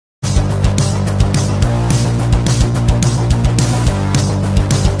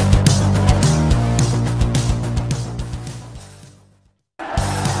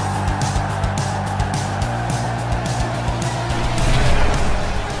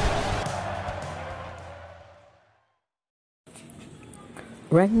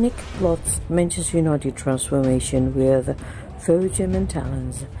Rangnick plots Manchester United transformation with 4 German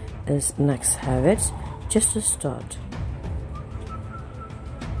talents as next Havertz just a start.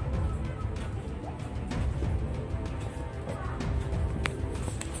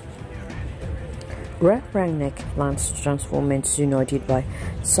 Ralf Rangnick plans to transform Manchester United by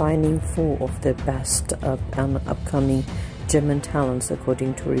signing 4 of the best and upcoming German talents,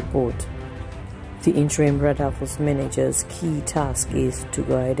 according to report. The interim Red Devils manager's key task is to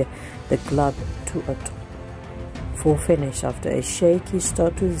guide the club to a top 4 finish after a shaky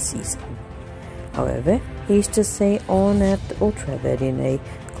start to the season. However, he is to stay on at Old Trafford in a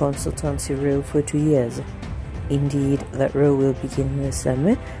consultancy role for 2 years. Indeed, that role will begin in the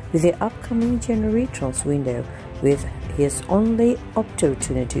summer with the upcoming January transfer window, with his only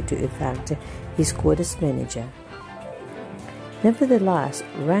opportunity to effect his squad as manager. Nevertheless,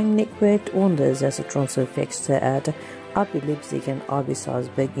 Rangnick worked wonders as a transfer fixture at RB Leipzig and RB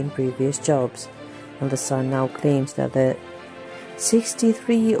Salzburg in previous jobs, and the Sun now claims that the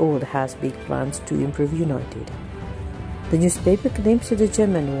 63-year-old has big plans to improve United. The newspaper claims that the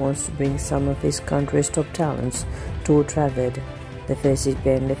German wants to bring some of his country's top talents to Old Trafford. The first is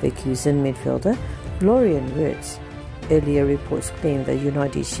Bayer Leverkusen midfielder Florian Wirtz. Earlier reports claimed that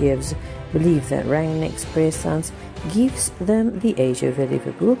United chefs believe that Rangnick's presence gives them the edge over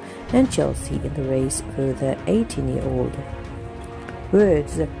Liverpool and Chelsea in the race for the 18-year-old.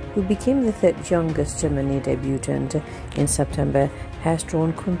 Wirtz, who became the 3rd youngest Germany debutant in September, has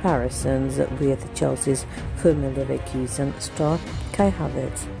drawn comparisons with Chelsea's former Leverkusen star Kai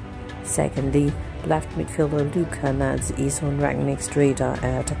Havertz. Secondly, left midfielder Luke Havertz is on Rangnick's radar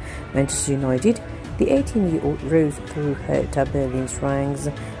at Manchester United. The 18-year-old rose through Hertha Berlin's ranks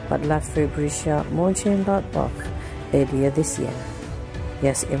but left for Borussia Mönchengladbach earlier this year. He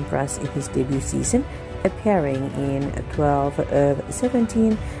has impressed in his debut season, appearing in 12 of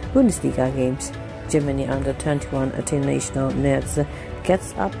 17 Bundesliga games. Germany under-21 international Netz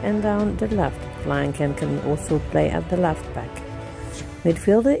gets up and down the left flank and can also play at the left back.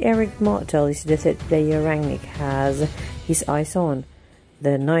 Midfielder Eric Martel is the 3rd player Rangnick has his eyes on.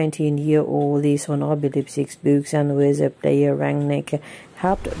 The 19-year-old is on RB Leipzig's books and was a player Rangnick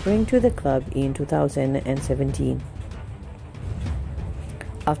helped bring to the club in 2017.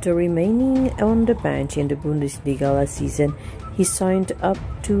 After remaining on the bench in the Bundesliga last season, he signed up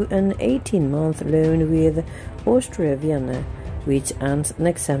to an 18-month loan with Austria Vienna, which ends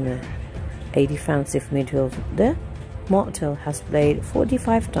next summer. A defensive midfielder, Martel has played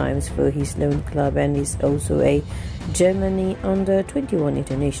 45 times for his loan club and is also a Germany under-21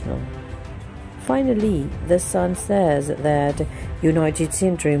 international. Finally, the Sun says that United's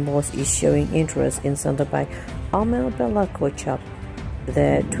interim boss is showing interest in centre-back Amel Bella-Kotchap,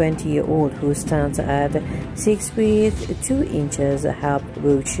 the 20-year-old who stands at 6 feet 2 inches, helped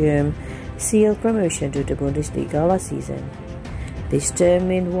Bochum seal promotion to the Bundesliga last season. This term,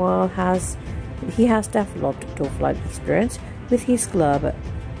 meanwhile, he has developed top-flight experience with his club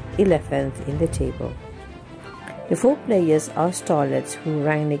 11th in the table. The 4 players are starlets who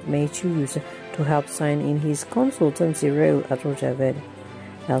Rangnick may choose to help sign in his consultancy role at Old Trafford.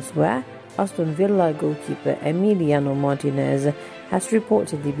 Elsewhere, Aston Villa goalkeeper Emiliano Martinez has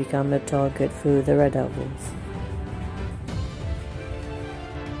reportedly become a target for the Red Devils.